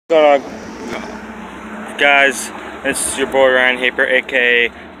Guys, this is your boy Ryan Haper, aka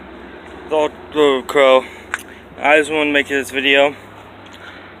the Old Blue Crow. I just want to make this video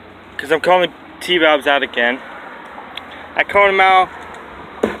because I'm calling T-Babs out again. I called him out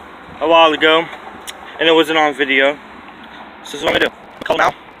a while ago and it wasn't on video. So this is what I'm gonna do. I called him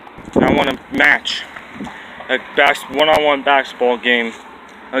out and I want to match a one-on-one basketball game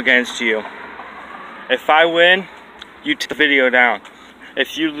against you. If I win, you take the video down.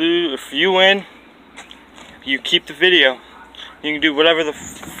 If you lose, if you win, you keep the video. You can do whatever the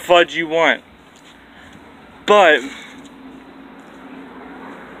fudge you want. But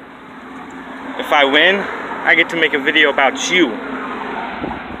if I win, I get to make a video about you.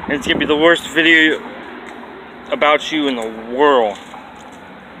 And it's gonna be the worst video about you in the world.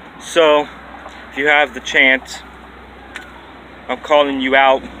 So, if you have the chance, I'm calling you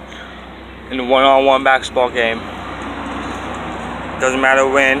out in a one-on-one basketball game. Doesn't matter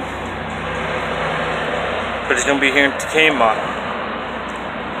when, but it's gonna be here in Tacoma,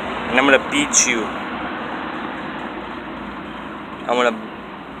 and I'm gonna beat you. I'm gonna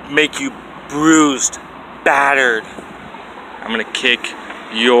make you bruised, battered. I'm gonna kick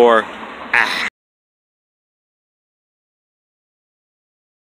your ass.